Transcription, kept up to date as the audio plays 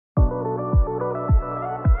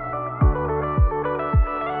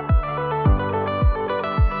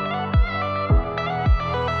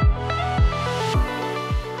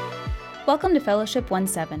Welcome to Fellowship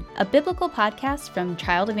 1-7, a biblical podcast from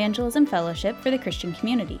Child Evangelism Fellowship for the Christian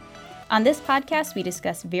community. On this podcast, we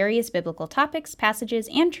discuss various biblical topics, passages,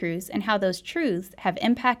 and truths, and how those truths have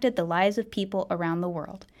impacted the lives of people around the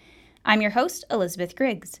world. I'm your host, Elizabeth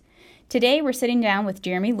Griggs. Today, we're sitting down with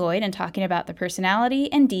Jeremy Lloyd and talking about the personality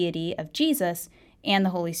and deity of Jesus and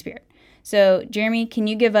the Holy Spirit. So, Jeremy, can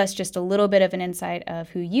you give us just a little bit of an insight of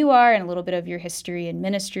who you are and a little bit of your history and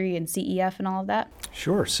ministry and CEF and all of that?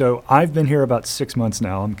 Sure. So I've been here about 6 months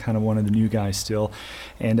now. I'm kind of one of the new guys still.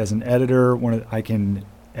 And as an editor, I can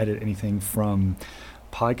edit anything from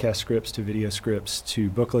podcast scripts to video scripts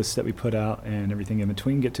to booklets that we put out and everything in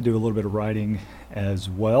between. Get to do a little bit of writing as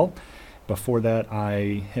well. Before that,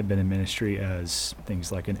 I had been in ministry as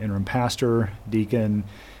things like an interim pastor, deacon,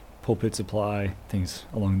 pulpit supply, things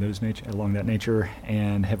along that nature,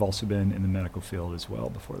 and have also been in the medical field as well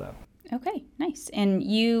before that. Okay, nice. And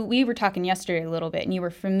we were talking yesterday a little bit, and you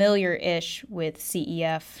were familiar-ish with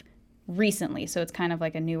CEF recently, so it's kind of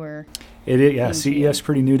like a newer... It is, yeah. CEF's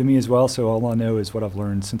pretty new to me as well, so all I know is what I've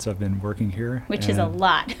learned since I've been working here. Which is a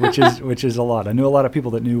lot. which is a lot. I knew a lot of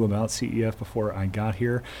people that knew about CEF before I got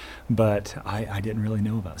here, but I didn't really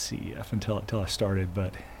know about CEF until I started,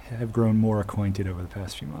 but have grown more acquainted over the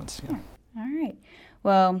past few months. Yeah. All right.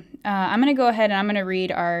 Well, I'm going to go ahead and I'm going to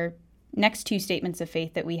read our next two statements of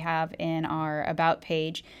faith that we have in our About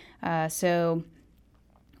page. So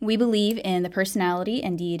we believe in the personality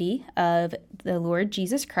and deity of the Lord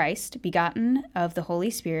Jesus Christ, begotten of the Holy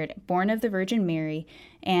Spirit, born of the Virgin Mary,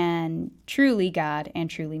 and truly God and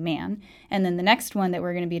truly man. And then the next one that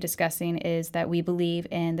we're going to be discussing is that we believe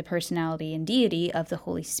in the personality and deity of the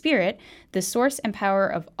Holy Spirit, the source and power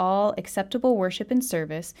of all acceptable worship and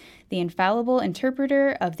service, the infallible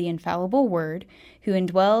interpreter of the infallible word, who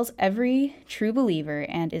indwells every true believer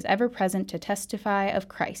and is ever present to testify of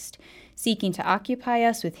Christ, seeking to occupy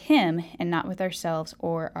us with him and not with ourselves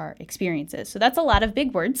or our experiences. So that's a lot of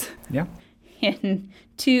big words. Yeah. In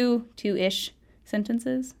two-ish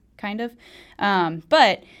sentences, kind of.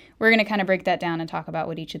 But we're going to kind of break that down and talk about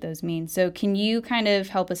what each of those means. So can you kind of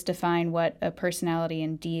help us define what a personality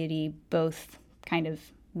and deity both kind of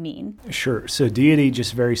mean? Sure. So deity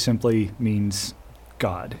just very simply means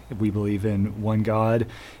God. We believe in one God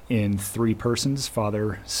in three persons,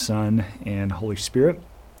 Father, Son, and Holy Spirit.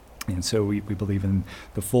 And so we believe in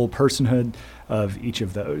the full personhood of each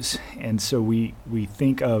of those. And so we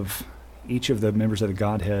think of each of the members of the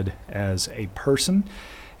Godhead as a person,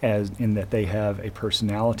 as in that they have a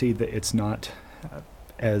personality, that it's not,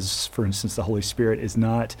 as for instance, the Holy Spirit is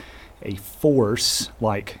not a force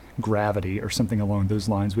like gravity or something along those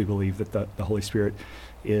lines. We believe that the Holy Spirit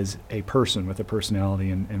is a person with a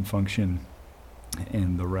personality and function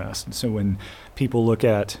and the rest. And so when people look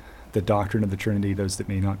at the doctrine of the Trinity, those that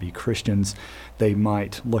may not be Christians, they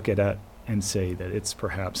might look at it and say that it's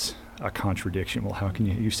perhaps a contradiction. Well, how can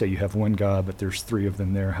you say you have one God, but there's three of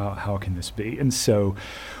them there? How can this be? And so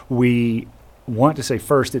we want to say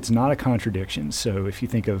first, it's not a contradiction. So if you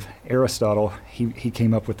think of Aristotle, he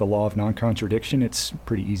came up with the law of non-contradiction. It's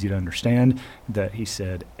pretty easy to understand that he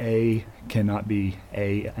said A cannot be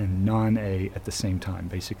A and non-A at the same time.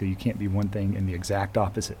 Basically, you can't be one thing and the exact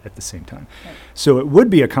opposite at the same time. Right. So it would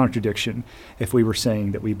be a contradiction if we were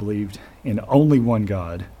saying that we believed in only one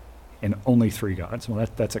God and only three gods. Well,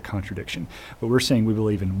 that's a contradiction. But we're saying we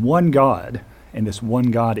believe in one God, and this one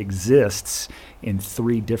God exists in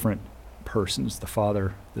three different persons, the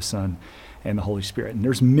Father, the Son, and the Holy Spirit. And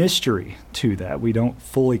there's mystery to that. We don't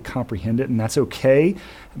fully comprehend it, and that's okay.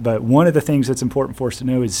 But one of the things that's important for us to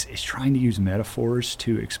know is trying to use metaphors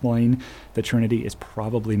to explain the Trinity is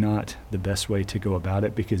probably not the best way to go about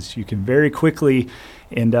it, because you can very quickly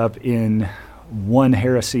end up in one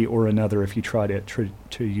heresy or another if you try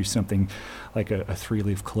to use something like a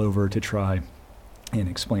three-leaf clover to try and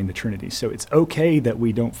explain the Trinity. So it's okay that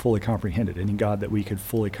we don't fully comprehend it. Any God that we could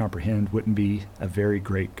fully comprehend wouldn't be a very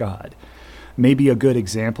great God. Maybe a good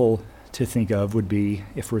example to think of would be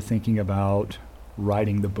if we're thinking about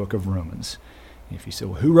writing the book of Romans. If you say,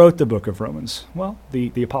 well, who wrote the book of Romans? Well,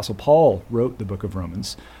 the Apostle Paul wrote the book of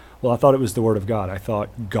Romans. Well, I thought it was the Word of God. I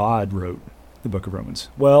thought God wrote the book of Romans.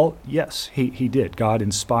 Well, yes, he did. God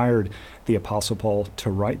inspired the Apostle Paul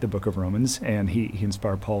to write the book of Romans, and he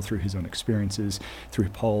inspired Paul through his own experiences, through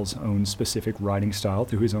Paul's own specific writing style,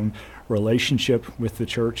 through his own relationship with the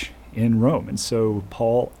church in Rome. And so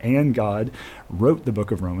Paul and God wrote the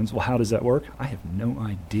book of Romans. Well, how does that work? I have no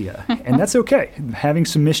idea. And that's okay. Having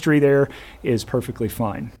some mystery there is perfectly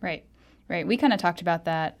fine. Right. We kind of talked about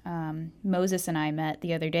that. Moses and I met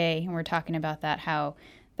the other day, and we're talking about that, how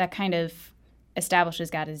that kind of establishes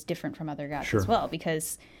God as different from other gods as well,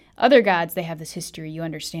 because other gods, they have this history. You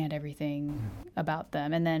understand everything about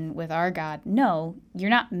them. And then with our God, no, you're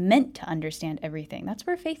not meant to understand everything. That's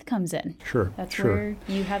where faith comes in. Sure. That's where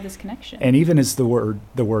you have this connection. And even as the word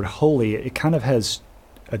holy, it kind of has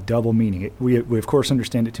a double meaning. We of course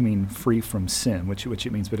understand it to mean free from sin, which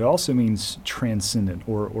it means, but it also means transcendent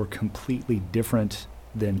or completely different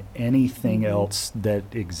than anything else that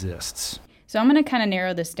exists. So I'm going to kind of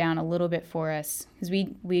narrow this down a little bit for us, because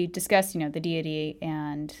we discussed, the deity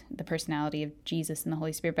and the personality of Jesus and the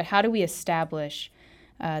Holy Spirit, but how do we establish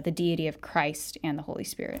the deity of Christ and the Holy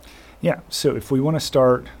Spirit? Yeah, so if we want to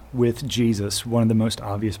start with Jesus, one of the most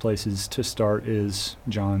obvious places to start is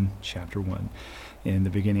John chapter 1. In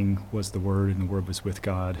the beginning was the Word, and the Word was with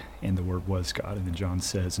God, and the Word was God. And then John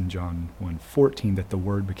says in John 1:14 that the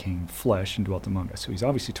Word became flesh and dwelt among us. So he's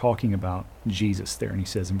obviously talking about Jesus there, and he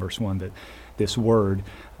says in verse 1 that this Word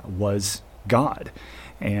was God.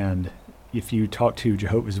 And if you talk to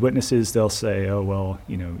Jehovah's Witnesses, they'll say, oh, well,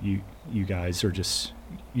 you guys are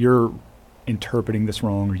you're interpreting this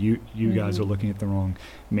wrong, or you guys are looking at the wrong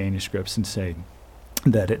manuscripts, and say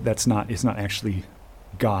that it's not actually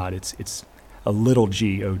God. It's a little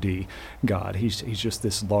G-O-D, God. He's just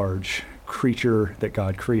this large creature that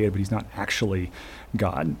God created, but he's not actually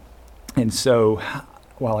God. And so,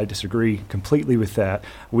 while I disagree completely with that,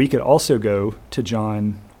 we could also go to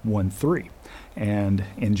John 1:3. And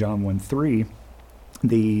in John 1:3,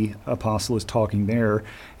 the apostle is talking there,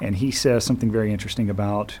 and he says something very interesting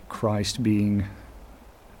about Christ being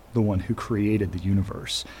the one who created the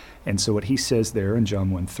universe. And so what he says there in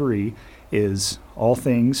John 1:3 is, all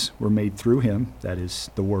things were made through him, that is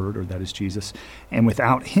the Word, or that is Jesus, and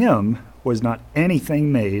without him was not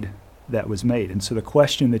anything made that was made. And so the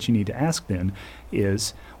question that you need to ask then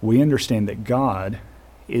is, we understand that God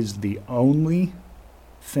is the only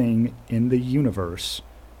thing in the universe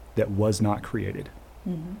that was not created.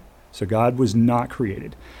 Mm-hmm. So God was not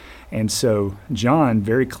created. And so John,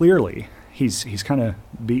 very clearly, he's kind of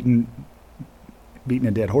beating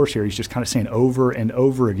a dead horse here. He's just kind of saying over and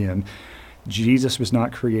over again, Jesus was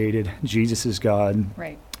not created. Jesus is God.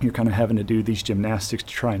 Right. You're kind of having to do these gymnastics to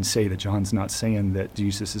try and say that John's not saying that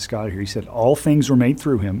Jesus is God here. He said all things were made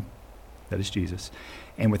through him, that is Jesus,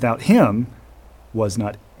 and without him was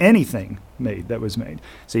not anything made that was made.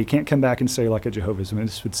 So you can't come back and say, like a Jehovah's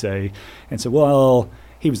Witness would say, and say, well,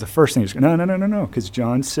 he was the first thing. No, because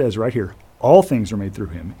John says right here, all things were made through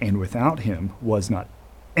him, and without him was not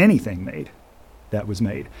anything made that was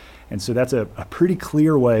made. And so that's a pretty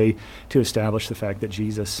clear way to establish the fact that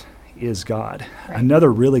Jesus is God. Right.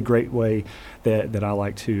 Another really great way that I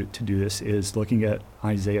like to do this is looking at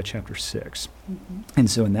Isaiah chapter 6. Mm-hmm. And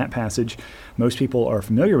so in that passage, most people are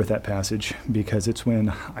familiar with that passage because it's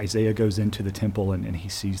when Isaiah goes into the temple and he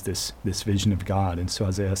sees this vision of God. And so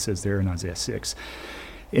Isaiah says there in Isaiah 6,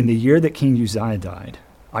 in the year that King Uzziah died,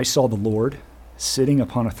 I saw the Lord sitting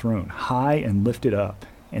upon a throne, high and lifted up,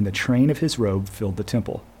 and the train of his robe filled the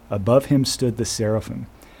temple. Above him stood the seraphim.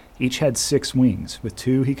 Each had 6 wings. With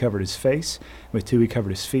 2 he covered his face, with 2 he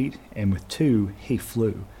covered his feet, and with 2 he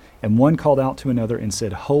flew. And one called out to another and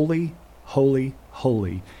said, Holy, holy,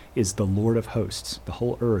 holy is the Lord of hosts. The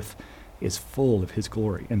whole earth is full of his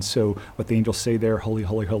glory. And so what the angels say there, holy,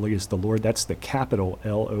 holy, holy is the Lord, that's the capital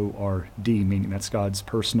L-O-R-D, meaning that's God's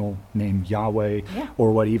personal name, Yahweh,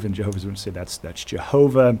 or what even Jehovah's Witnesses say, that's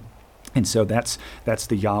Jehovah. And so that's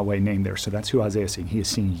the Yahweh name there. So that's who Isaiah is seeing. He is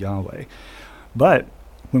seeing Yahweh. But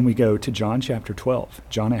when we go to John chapter 12,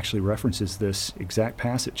 John actually references this exact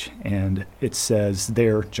passage. And it says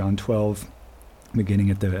there, John 12, beginning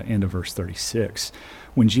at the end of verse 36,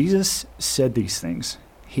 when Jesus said these things,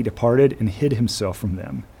 he departed and hid himself from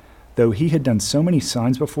them. Though he had done so many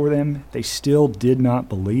signs before them, they still did not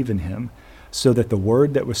believe in him, so that the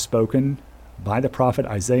word that was spoken by the prophet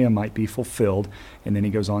Isaiah might be fulfilled. And then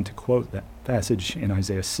he goes on to quote that passage in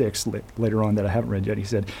Isaiah 6 later on that I haven't read yet. He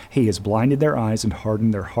said, he has blinded their eyes and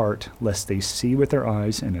hardened their heart, lest they see with their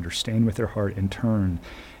eyes and understand with their heart and turn,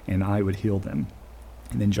 and I would heal them.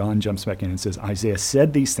 And then John jumps back in and says, Isaiah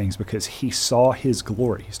said these things because he saw his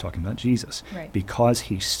glory. He's talking about Jesus. Right. Because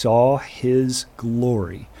he saw his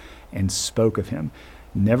glory and spoke of him.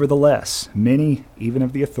 Nevertheless, many, even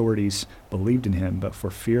of the authorities, believed in him, but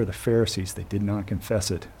for fear of the Pharisees, they did not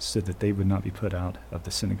confess it, so that they would not be put out of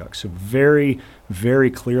the synagogue. So very,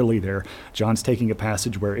 very clearly there, John's taking a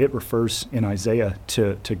passage where it refers in Isaiah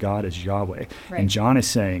to God as Yahweh. Right. And John is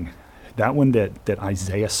saying, that one that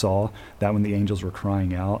Isaiah saw, that one the angels were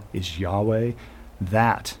crying out, is Yahweh.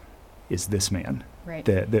 That is this man, right,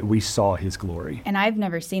 that we saw his glory. And I've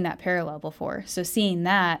never seen that parallel before. So seeing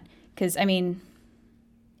that, because, I mean,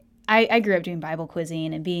 I grew up doing Bible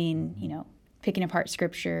quizzing and being, picking apart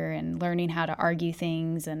scripture and learning how to argue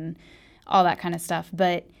things and all that kind of stuff.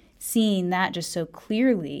 But seeing that just so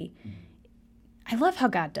clearly, I love how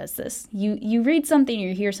God does this. You read something or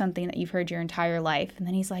you hear something that you've heard your entire life, and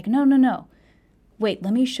then he's like, no. Wait,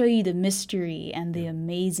 let me show you the mystery and the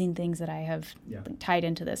amazing things that I have tied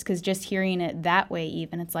into this. Because just hearing it that way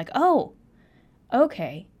even, it's like, oh,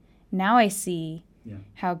 okay, now I see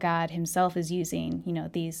how God himself is using,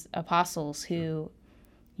 these apostles who,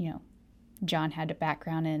 John had a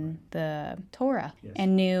background in the Torah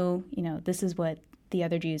and knew, this is what the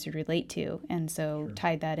other Jews would relate to. And so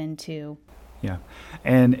tied that into... Yeah.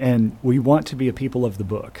 And we want to be a people of the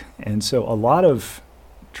book. And so a lot of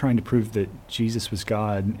trying to prove that Jesus was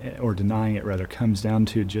God, or denying it rather, comes down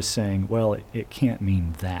to just saying, well, it can't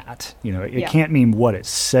mean that. It can't mean what it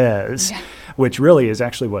says, which really is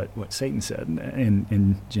actually what Satan said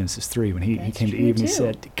in Genesis 3 when he came to Eve and he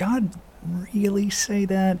said, did God really say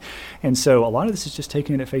that? And so a lot of this is just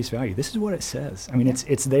taking it at face value. This is what it says. I mean,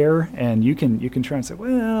 it's there, and you can try and say,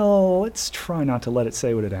 well, let's try not to let it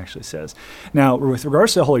say what it actually says. Now, with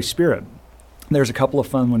regards to the Holy Spirit, there's a couple of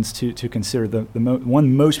fun ones to consider. The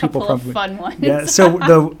one most people probably... fun ones. Yeah, so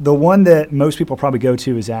the one that most people probably go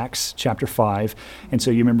to is Acts chapter 5. And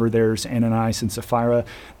so you remember there's Ananias and Sapphira,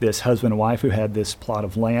 this husband and wife who had this plot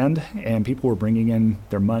of land, and people were bringing in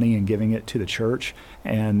their money and giving it to the church.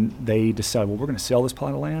 And they decided, well, we're going to sell this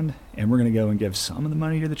plot of land, and we're going to go and give some of the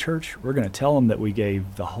money to the church. We're going to tell them that we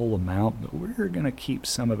gave the whole amount, but we're going to keep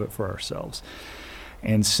some of it for ourselves.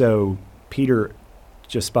 And so Peter,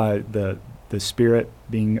 just by the Spirit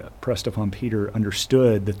being pressed upon Peter,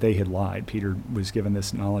 understood that they had lied. Peter was given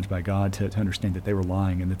this knowledge by God to understand that they were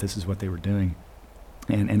lying and that this is what they were doing.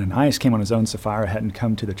 And Ananias came on his own. Sapphira hadn't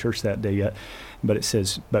come to the church that day yet. But it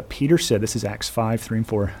says, but Peter said, this is Acts 5, 3 and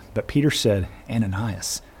 4, but Peter said,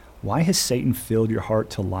 Ananias, why has Satan filled your heart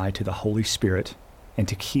to lie to the Holy Spirit and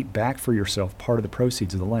to keep back for yourself part of the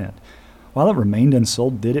proceeds of the land? While it remained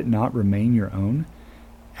unsold, did it not remain your own?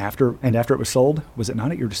 After it was sold, was it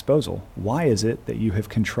not at your disposal? Why is it that you have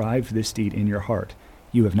contrived this deed in your heart?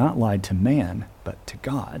 You have not lied to man, but to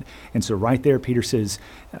God. And so right there, Peter says,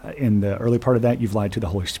 in the early part of that, you've lied to the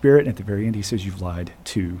Holy Spirit. And at the very end, he says you've lied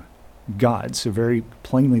to God. So very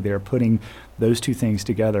plainly there, putting those two things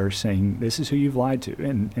together, saying this is who you've lied to.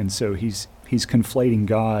 And so he's conflating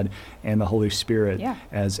God and the Holy Spirit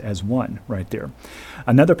as one right there.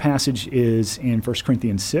 Another passage is in 1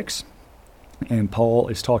 Corinthians 6. And Paul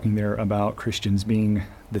is talking there about Christians being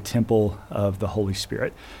the temple of the Holy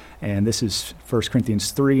Spirit. And this is 1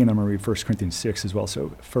 Corinthians 3, and I'm going to read 1 Corinthians 6 as well.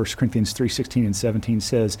 So 1 Corinthians 3, 16 and 17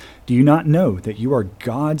 says, do you not know that you are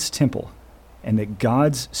God's temple and that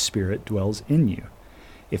God's Spirit dwells in you?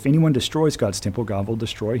 If anyone destroys God's temple, God will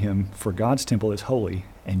destroy him, for God's temple is holy,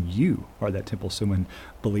 and you are that temple. So when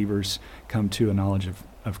believers come to a knowledge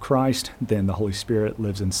of Christ, then the Holy Spirit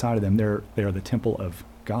lives inside of them. They are the temple of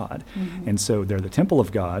God. Mm-hmm. And so they're the temple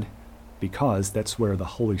of God because that's where the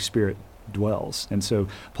Holy Spirit dwells. And so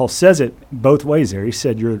Paul says it both ways there. He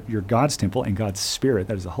said you're God's temple, and God's Spirit,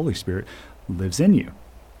 that is the Holy Spirit, lives in you.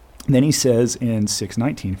 And then he says in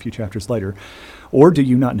 6:19, a few chapters later, or do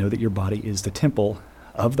you not know that your body is the temple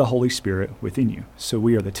of the Holy Spirit within you? So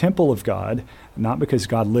we are the temple of God, not because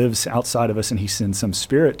God lives outside of us and he sends some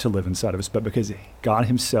spirit to live inside of us, but because God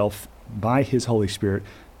himself, by his Holy Spirit,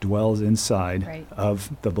 dwells inside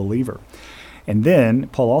of the believer. And then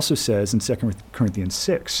Paul also says in 2 Corinthians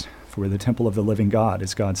 6, for the temple of the living God,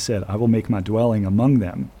 as God said, I will make my dwelling among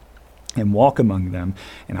them and walk among them,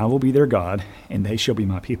 and I will be their God, and they shall be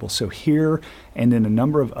my people. So here and in a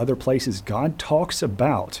number of other places, God talks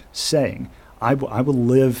about saying, I will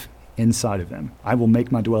live inside of them. I will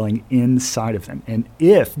make my dwelling inside of them. And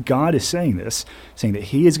if God is saying this, saying that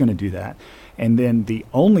he is going to do that, and then the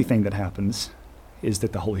only thing that happens is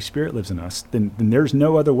that the Holy Spirit lives in us, then there's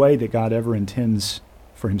no other way that God ever intends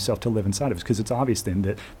for himself to live inside of us, because it's obvious then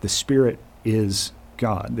that the Spirit is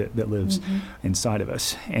God that lives inside of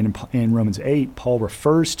us. And in Romans 8, Paul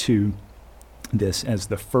refers to this as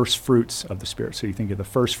the first fruits of the Spirit. So you think of the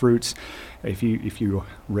first fruits, if you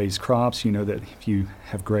raise crops, you know that if you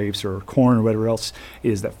have grapes or corn or whatever else,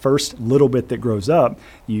 is that first little bit that grows up,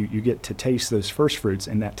 you get to taste those first fruits,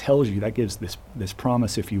 and that tells you, that gives this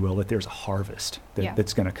promise, if you will, that there's a harvest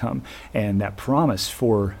that's going to come. And that promise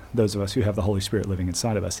for those of us who have the Holy Spirit living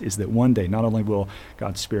inside of us is that one day not only will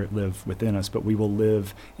God's Spirit live within us, but we will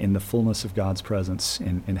live in the fullness of God's presence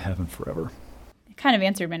in heaven forever. Kind of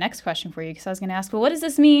answered my next question for you, because I was going to ask, well, what does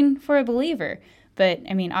this mean for a believer? But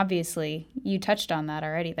I mean, obviously you touched on that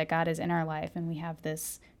already, that God is in our life and we have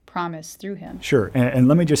this promise through him. Sure. And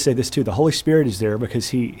let me just say this too. The Holy Spirit is there because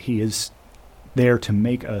he is there to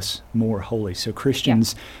make us more holy. So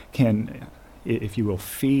Christians can, if you will,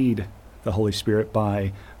 feed the Holy Spirit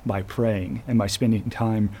by praying and by spending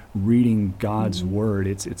time reading God's Word.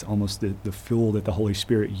 It's almost the fuel that the Holy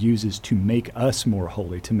Spirit uses to make us more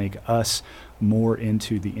holy, to make us more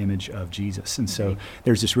into the image of Jesus. And so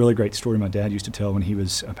there's this really great story my dad used to tell when he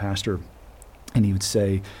was a pastor, and he would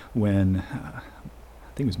say when I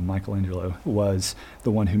think it was Michelangelo was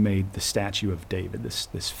the one who made the statue of David,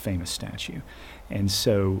 this famous statue. And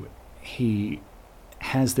so he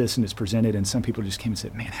has this and it's presented, and some people just came and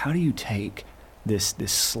said, man, how do you take this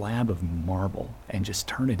slab of marble and just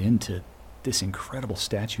turn it into this incredible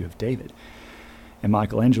statue of David? And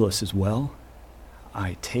Michelangelo says, well,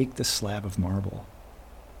 I take the slab of marble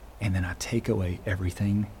and then I take away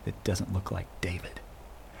everything that doesn't look like David.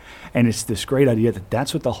 And it's this great idea that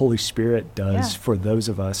that's what the Holy Spirit does for those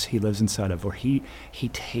of us he lives inside of, where he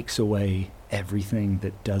takes away everything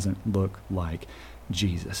that doesn't look like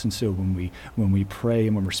Jesus. And so when we pray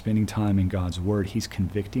and when we're spending time in God's Word, He's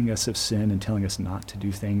convicting us of sin and telling us not to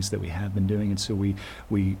do things that we have been doing. And so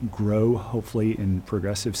we grow, hopefully, in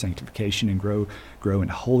progressive sanctification and grow in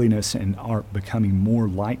holiness and are becoming more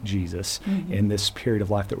like Jesus in this period of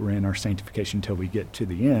life that we're in, our sanctification, until we get to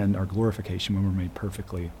the end, our glorification, when we're made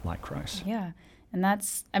perfectly like Christ. Yeah. And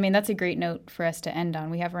that's a great note for us to end on.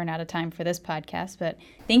 We have run out of time for this podcast, but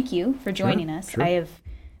thank you for joining us. Sure. I have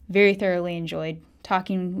very thoroughly enjoyed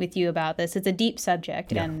talking with you about this. It's a deep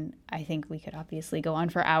subject, and I think we could obviously go on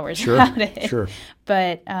for hours about it. Sure.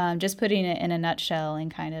 But just putting it in a nutshell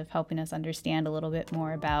and kind of helping us understand a little bit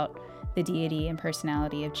more about the deity and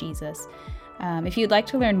personality of Jesus. If you'd like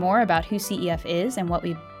to learn more about who CEF is and what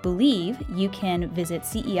we believe, you can visit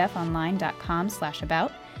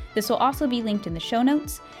cefonline.com/about. This will also be linked in the show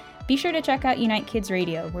notes. Be sure to check out Unite Kids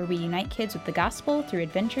Radio, where we unite kids with the gospel through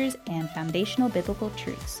adventures and foundational biblical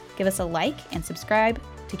truths. Give us a like and subscribe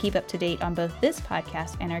to keep up to date on both this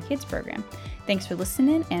podcast and our kids program. Thanks for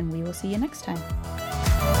listening, and we will see you next time.